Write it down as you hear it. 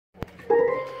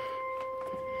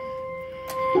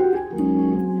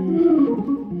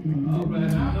All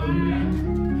right, hallelujah.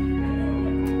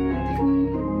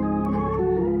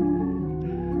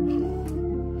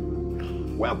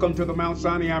 Welcome to the Mount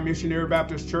Sinai Missionary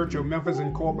Baptist Church of Memphis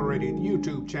Incorporated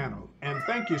YouTube channel, and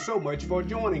thank you so much for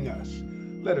joining us.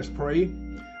 Let us pray.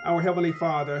 Our Heavenly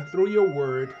Father, through your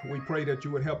word, we pray that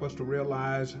you would help us to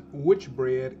realize which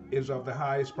bread is of the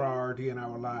highest priority in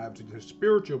our lives, the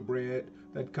spiritual bread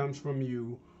that comes from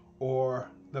you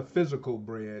or the physical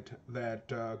bread that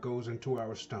goes into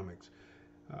our stomachs.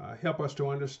 Help us to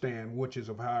understand which is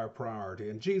of higher priority.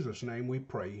 In Jesus' name we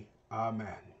pray.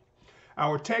 Amen.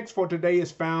 Our text for today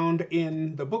is found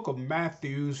in the book of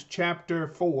Matthew, chapter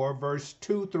 4, verse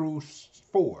 2 through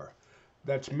 4.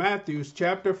 That's Matthew,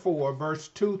 chapter 4, verse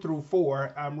 2 through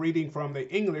 4. I'm reading from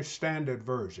the English Standard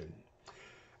Version.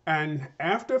 And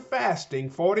after fasting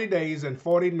 40 days and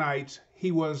 40 nights,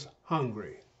 he was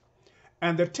hungry.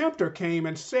 And the tempter came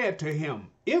and said to him,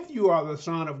 "If you are the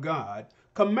Son of God,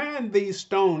 command these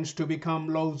stones to become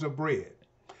loaves of bread."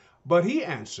 But he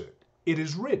answered, "It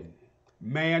is written,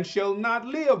 man shall not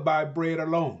live by bread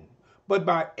alone, but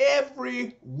by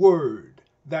every word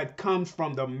that comes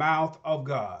from the mouth of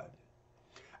God."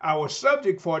 Our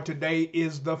subject for today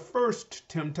is the first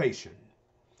temptation.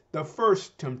 The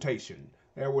first temptation.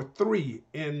 There were three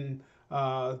in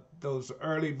those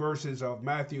early verses of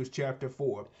Matthew chapter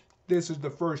 4. This is the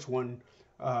first one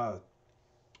of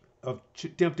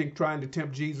trying to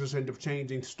tempt Jesus into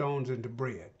changing stones into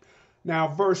bread. Now,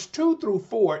 verse 2 through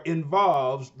 4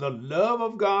 involves the love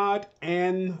of God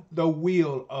and the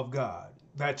will of God.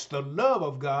 That's the love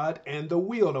of God and the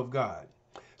will of God.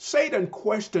 Satan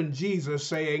questioned Jesus,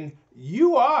 saying,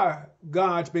 "You are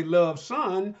God's beloved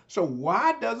son, so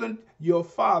why doesn't your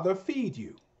father feed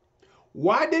you?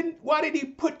 Why did he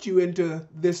put you into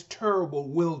this terrible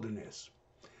wilderness?"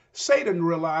 Satan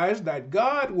realized that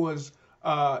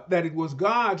it was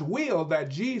God's will that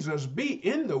Jesus be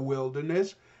in the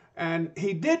wilderness, and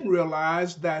he didn't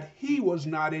realize that he was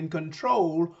not in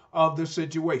control of the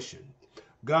situation.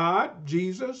 God,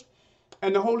 Jesus,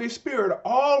 and the Holy Spirit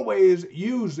always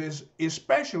uses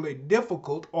especially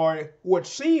difficult or what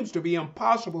seems to be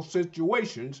impossible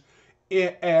situations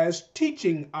as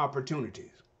teaching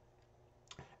opportunities.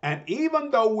 And even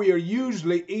though we are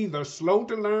usually either slow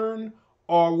to learn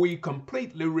or we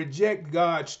completely reject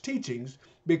God's teachings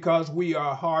because we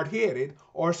are hard-headed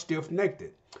or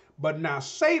stiff-necked. But now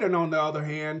Satan, on the other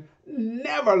hand,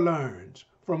 never learns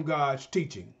from God's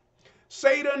teaching.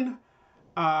 Satan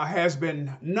has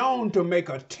been known to make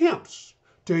attempts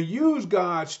to use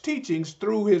God's teachings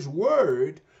through his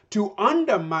word to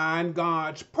undermine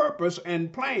God's purpose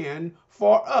and plan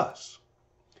for us.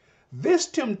 This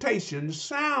temptation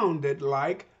sounded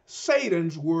like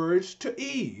Satan's words to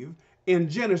Eve in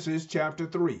Genesis chapter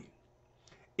 3.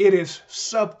 It is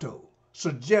subtle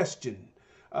suggestion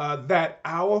that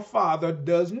our Father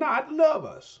does not love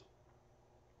us.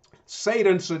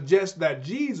 Satan suggests that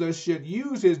Jesus should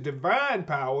use his divine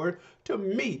power to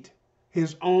meet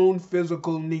his own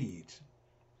physical needs.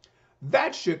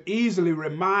 That should easily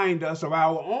remind us of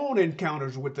our own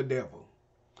encounters with the devil.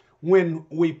 When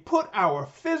we put our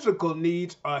physical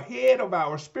needs ahead of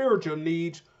our spiritual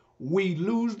needs, we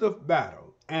lose the battle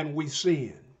and we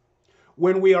sin.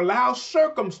 When we allow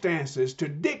circumstances to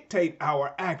dictate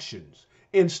our actions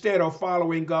instead of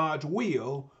following God's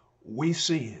will, we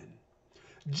sin.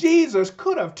 Jesus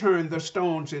could have turned the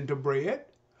stones into bread,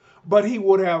 but he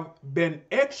would have been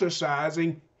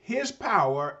exercising his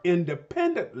power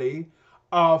independently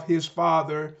of his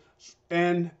Father,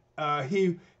 and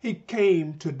he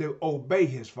came to obey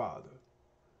his Father.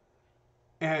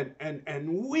 And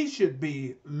we should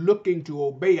be looking to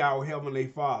obey our Heavenly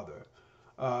Father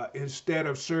instead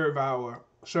of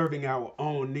serving our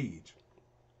own needs.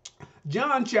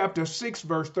 John chapter 6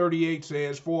 verse 38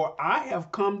 says, "For I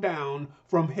have come down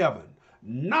from heaven,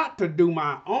 not to do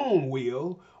my own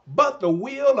will, but the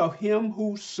will of him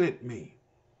who sent me."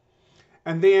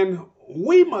 And then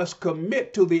we must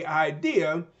commit to the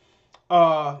idea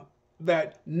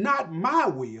that not my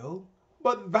will,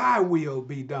 but thy will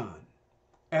be done,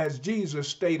 as Jesus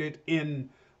stated in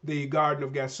the Garden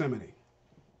of Gethsemane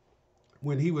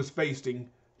when he was facing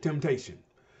temptation.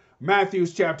 Matthew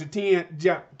chapter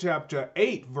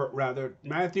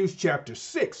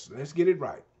 6, let's get it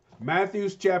right. Matthew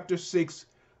chapter 6,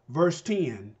 verse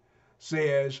 10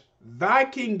 says, "Thy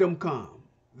kingdom come,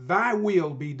 thy will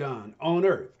be done on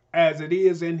earth as it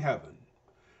is in heaven."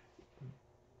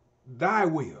 Thy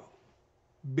will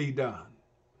be done.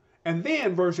 And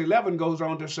then verse 11 goes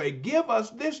on to say, "Give us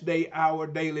this day our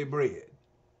daily bread."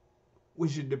 We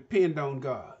should depend on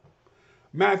God.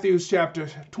 Matthew chapter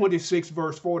 26,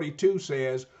 verse 42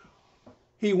 says,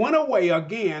 he went away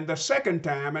again the second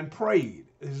time and prayed.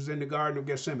 This is in the Garden of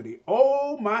Gethsemane.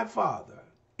 Oh, my Father,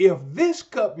 if this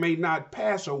cup may not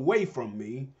pass away from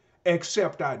me,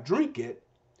 except I drink it,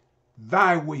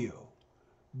 thy will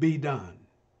be done.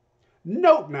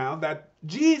 Note now that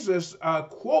Jesus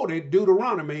quoted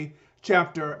Deuteronomy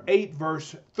chapter 8,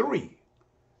 verse 3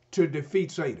 to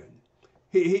defeat Satan.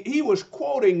 He was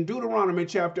quoting Deuteronomy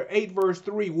chapter 8, verse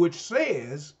 3, which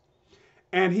says,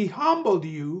 and he humbled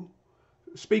you,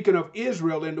 speaking of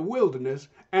Israel in the wilderness,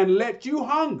 and let you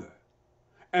hunger,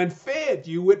 and fed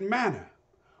you with manna,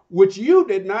 which you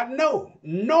did not know,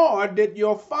 nor did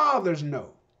your fathers know,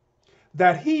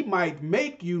 that he might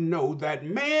make you know that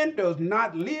man does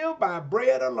not live by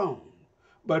bread alone,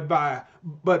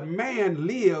 but man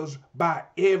lives by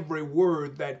every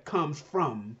word that comes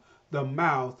from the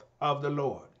mouth of the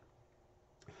Lord.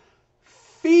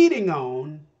 Feeding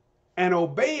on and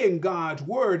obeying God's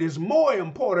word is more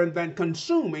important than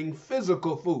consuming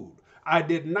physical food. I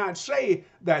did not say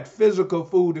that physical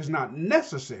food is not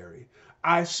necessary.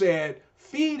 I said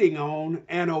feeding on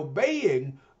and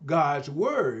obeying God's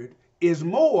word is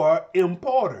more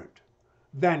important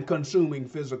than consuming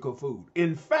physical food.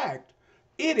 In fact,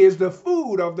 it is the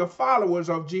food of the followers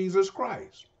of Jesus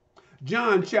Christ.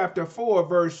 John chapter 4,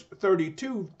 verse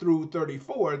 32 through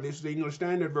 34, this is the English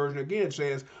Standard Version again,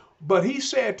 says, but he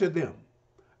said to them,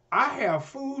 I have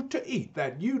food to eat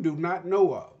that you do not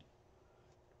know of.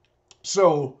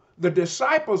 So the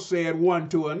disciples said one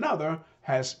to another,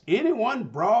 has anyone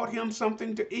brought him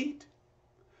something to eat?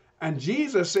 And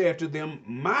Jesus said to them,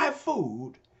 my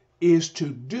food is to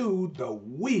do the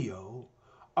will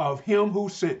of him who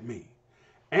sent me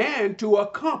and to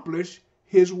accomplish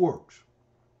his works.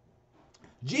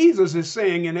 Jesus is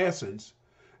saying, in essence,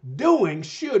 doing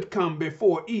should come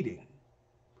before eating,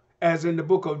 as in the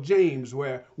book of James,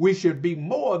 where we should be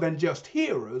more than just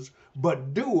hearers,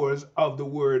 but doers of the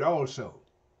word also.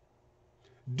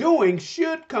 Doing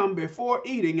should come before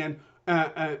eating, and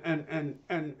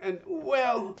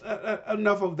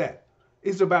enough of that.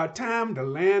 It's about time to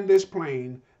land this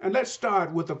plane, and let's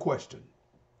start with a question.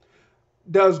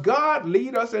 Does God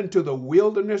lead us into the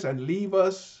wilderness and leave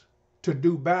us to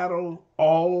do battle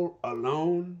all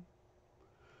alone?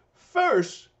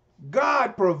 First,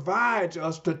 God provides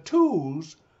us the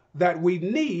tools that we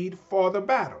need for the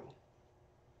battle.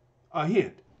 A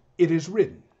hint, it is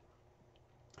written.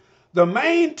 The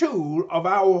main tool of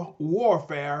our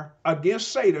warfare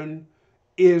against Satan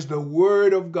is the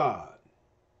Word of God.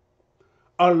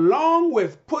 Along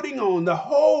with putting on the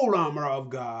whole armor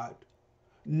of God,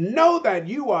 know that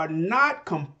you are not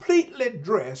completely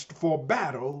dressed for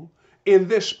battle in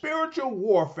this spiritual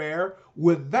warfare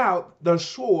without the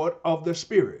sword of the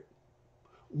Spirit,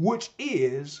 which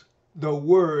is the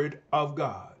Word of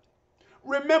God.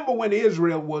 Remember when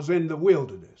Israel was in the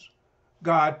wilderness,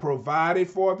 God provided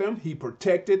for them, he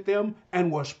protected them,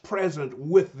 and was present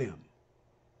with them.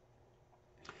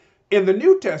 In the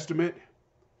New Testament,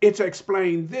 it's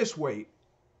explained this way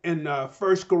in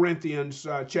 1 Corinthians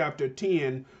chapter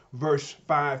 10, verse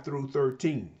 5 through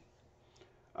 13.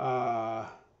 I'll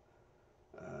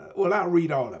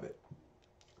read all of it.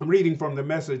 I'm reading from the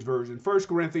Message version. 1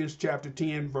 Corinthians chapter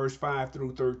 10, verse 5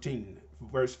 through 13.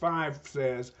 Verse 5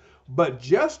 says, but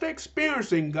just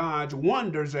experiencing God's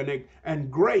wonders and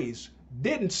grace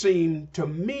didn't seem to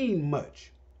mean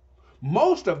much.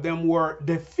 Most of them were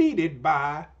defeated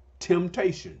by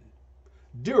temptation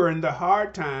during the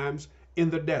hard times in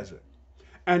the desert.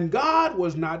 And God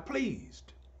was not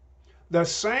pleased. The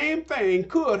same thing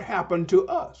could happen to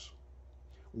us.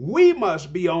 We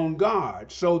must be on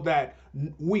guard so that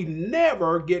we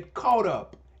never get caught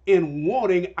up in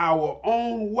wanting our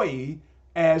own way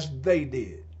as they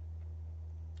did.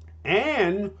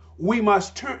 And we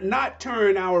must not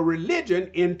turn our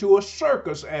religion into a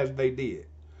circus as they did.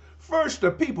 First, the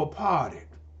people partied.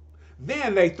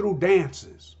 Then they threw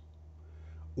dances.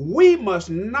 We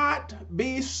must not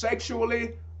be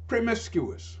sexually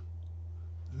promiscuous.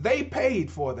 They paid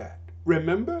for that,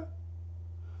 remember?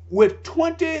 With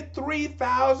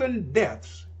 23,000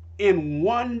 deaths in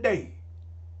one day.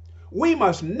 We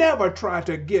must never try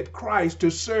to get Christ to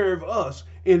serve us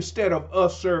instead of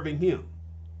us serving him.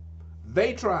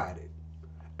 They tried it,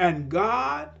 and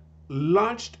God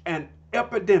launched an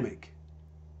epidemic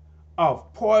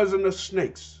of poisonous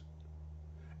snakes.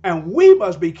 And we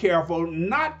must be careful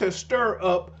not to stir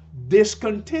up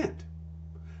discontent.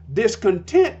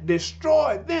 Discontent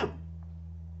destroyed them.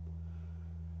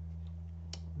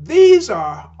 These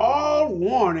are all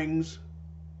warnings.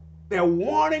 They're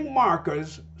warning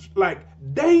markers like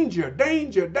danger,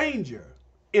 danger, danger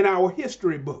in our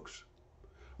history books.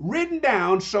 written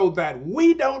down so that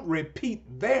we don't repeat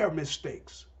their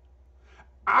mistakes.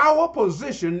 Our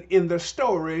position in the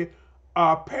story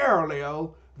are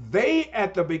parallel, they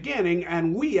at the beginning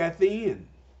and we at the end.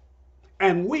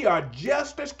 And we are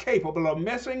just as capable of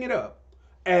messing it up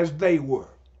as they were.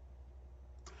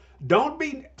 Don't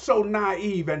be so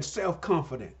naive and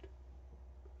self-confident.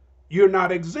 You're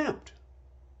not exempt.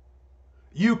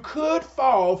 You could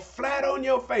fall flat on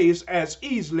your face as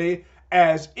easily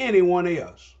as anyone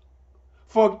else.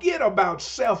 Forget about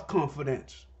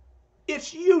self-confidence.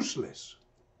 It's useless.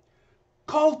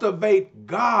 Cultivate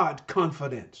God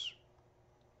confidence.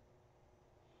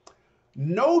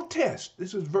 No test,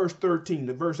 this is verse 13,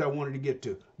 the verse I wanted to get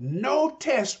to. No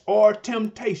test or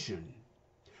temptation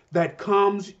that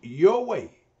comes your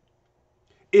way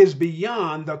is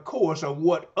beyond the course of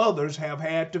what others have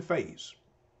had to face.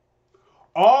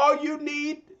 All you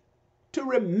need to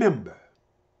remember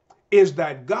is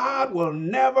that God will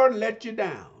never let you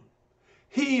down.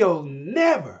 He'll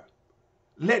never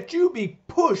let you be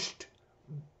pushed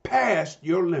past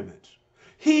your limits.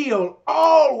 He'll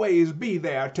always be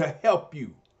there to help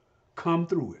you come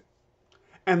through it.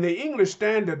 And the English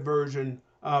Standard Version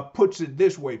puts it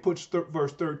this way,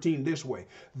 verse 13 this way.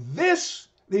 This,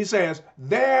 he says,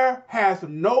 there hath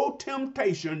no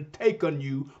temptation taken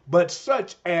you but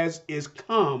such as is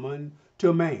common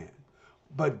to man.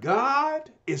 But God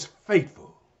is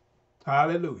faithful,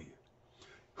 hallelujah,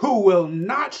 who will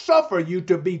not suffer you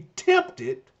to be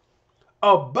tempted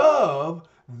above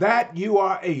that you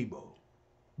are able.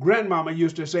 Grandmama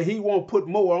used to say he won't put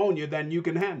more on you than you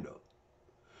can handle,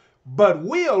 but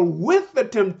will with the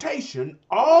temptation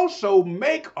also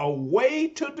make a way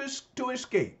to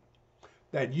escape,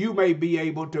 that you may be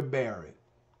able to bear it.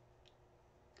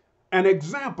 An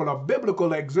example, a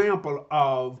biblical example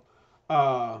of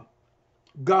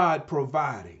God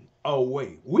providing a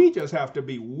way. We just have to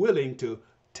be willing to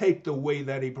take the way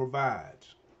that he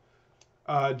provides.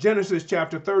 Genesis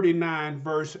chapter 39,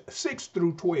 verse 6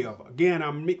 through 12. Again,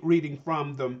 I'm reading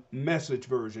from the Message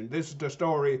version. This is the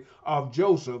story of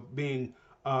Joseph being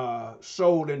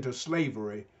sold into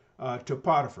slavery to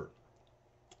Potiphar.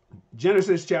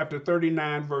 Genesis chapter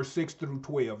 39, verse 6 through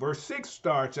 12. Verse 6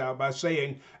 starts out by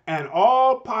saying, and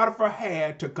all Potiphar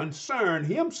had to concern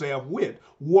himself with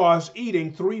was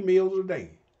eating 3 meals a day.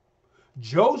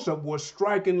 Joseph was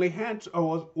strikingly handsome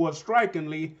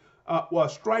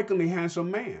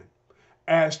man.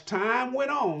 As time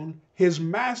went on, his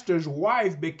master's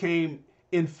wife became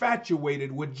infatuated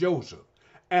with Joseph,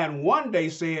 and one day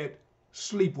said,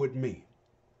 sleep with me.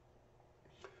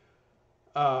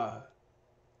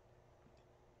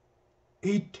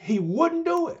 He wouldn't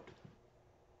do it.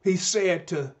 He said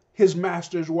to his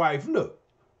master's wife, look,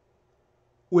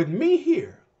 with me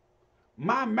here,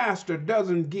 my master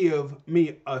doesn't give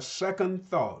me a second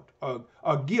thought or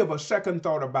give a second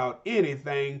thought about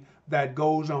anything that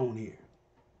goes on here.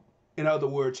 In other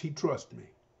words, he trusts me.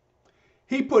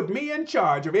 He put me in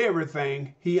charge of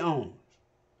everything he owns.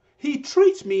 He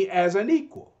treats me as an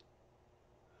equal.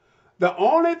 The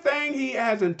only thing he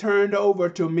hasn't turned over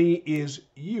to me is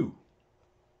you.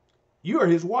 You're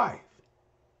his wife.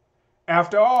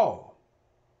 After all,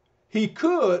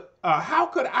 how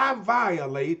could I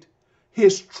violate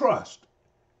his trust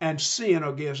and sin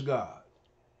against God?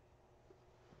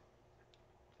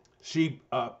 She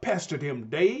pestered him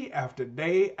day after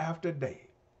day after day,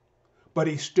 but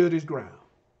he stood his ground.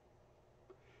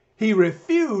 He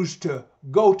refused to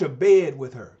go to bed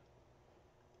with her.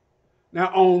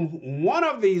 Now, on one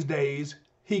of these days,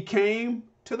 he came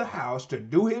to the house to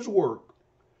do his work,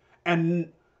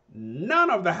 and none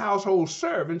of the household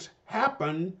servants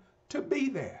happened to be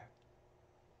there.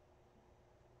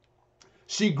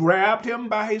 She grabbed him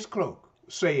by his cloak,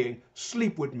 saying,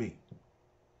 sleep with me.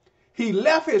 He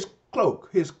left his cloak,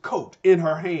 his coat, in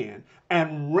her hand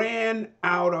and ran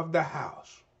out of the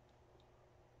house.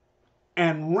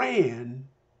 And ran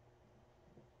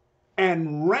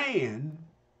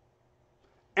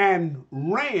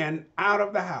out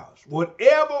of the house.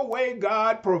 Whatever way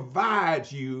God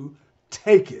provides you,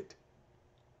 take it.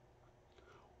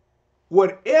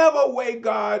 Whatever way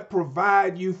God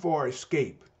provides you for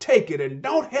escape, take it and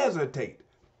don't hesitate.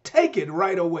 Take it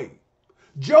right away.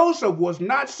 Joseph was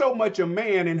not so much a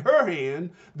man in her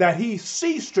hand that he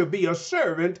ceased to be a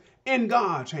servant in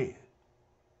God's hand.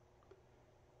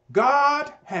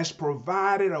 God has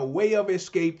provided a way of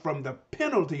escape from the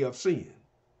penalty of sin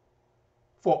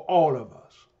for all of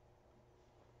us.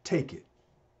 Take it.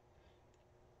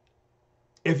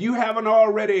 If you haven't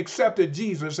already accepted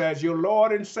Jesus as your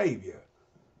Lord and Savior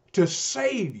to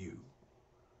save you,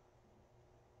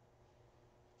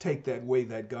 take that way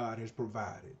that God has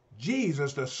provided.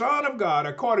 Jesus, the Son of God,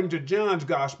 according to John's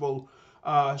gospel,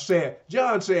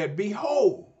 John said,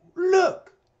 behold,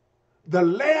 look, the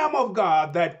Lamb of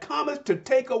God that cometh to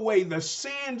take away the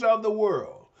sins of the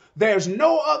world. There's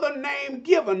no other name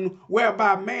given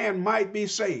whereby man might be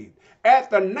saved. At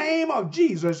the name of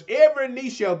Jesus, every knee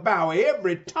shall bow,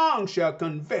 every tongue shall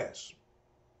confess.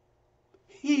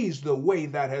 He's the way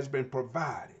that has been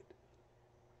provided.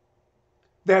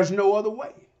 There's no other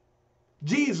way.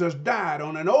 Jesus died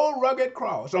on an old rugged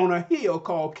cross on a hill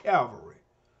called Calvary.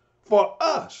 For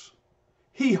us,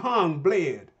 he hung,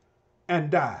 bled,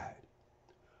 and died.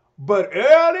 But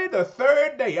early the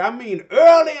third day,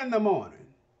 early in the morning,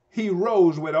 he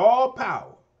rose with all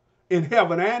power in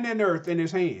heaven and in earth in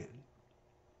his hand.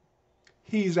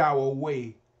 He's our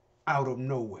way out of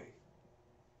no way.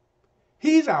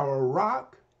 He's our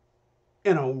rock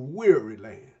in a weary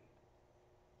land.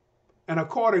 And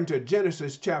according to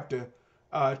Genesis chapter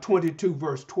 22,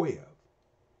 verse 12,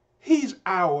 he's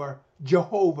our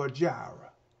Jehovah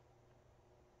Jireh.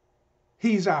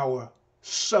 He's our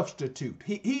substitute.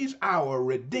 He's our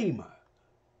redeemer.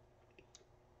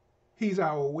 He's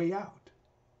our way out.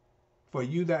 For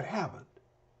you that haven't,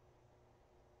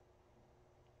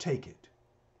 take it.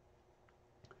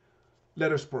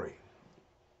 Let us pray.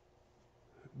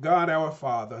 God our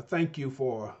Father, thank you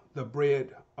for the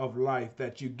bread of life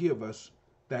that you give us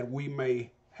that we may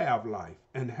have life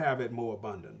and have it more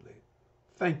abundantly.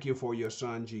 Thank you for your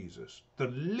Son, Jesus, the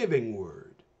living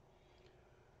Word.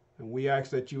 And we ask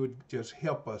that you would just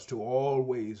help us to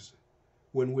always,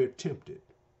 when we're tempted,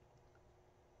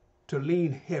 to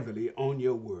lean heavily on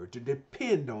your word, to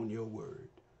depend on your word,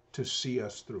 to see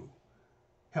us through.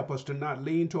 Help us to not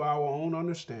lean to our own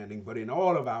understanding, but in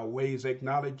all of our ways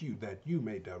acknowledge you, that you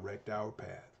may direct our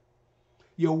path.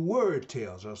 Your word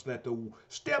tells us that the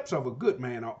steps of a good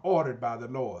man are ordered by the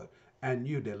Lord, and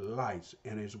you delights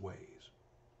in his ways.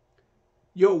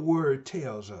 Your word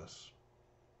tells us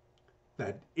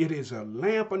that it is a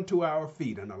lamp unto our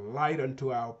feet and a light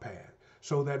unto our path,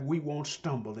 so that we won't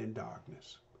stumble in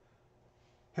darkness.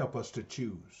 Help us to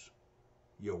choose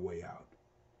your way out.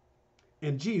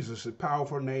 In Jesus'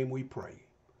 powerful name we pray.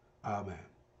 Amen.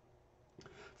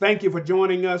 Thank you for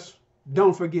joining us.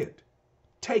 Don't forget,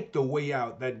 take the way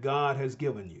out that God has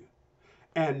given you.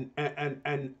 And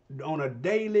on a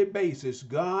daily basis,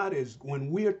 when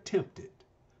we're tempted,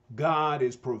 God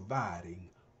is providing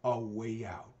a way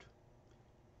out.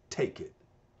 Take it.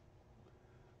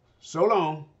 So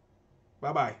long.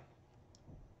 Bye-bye.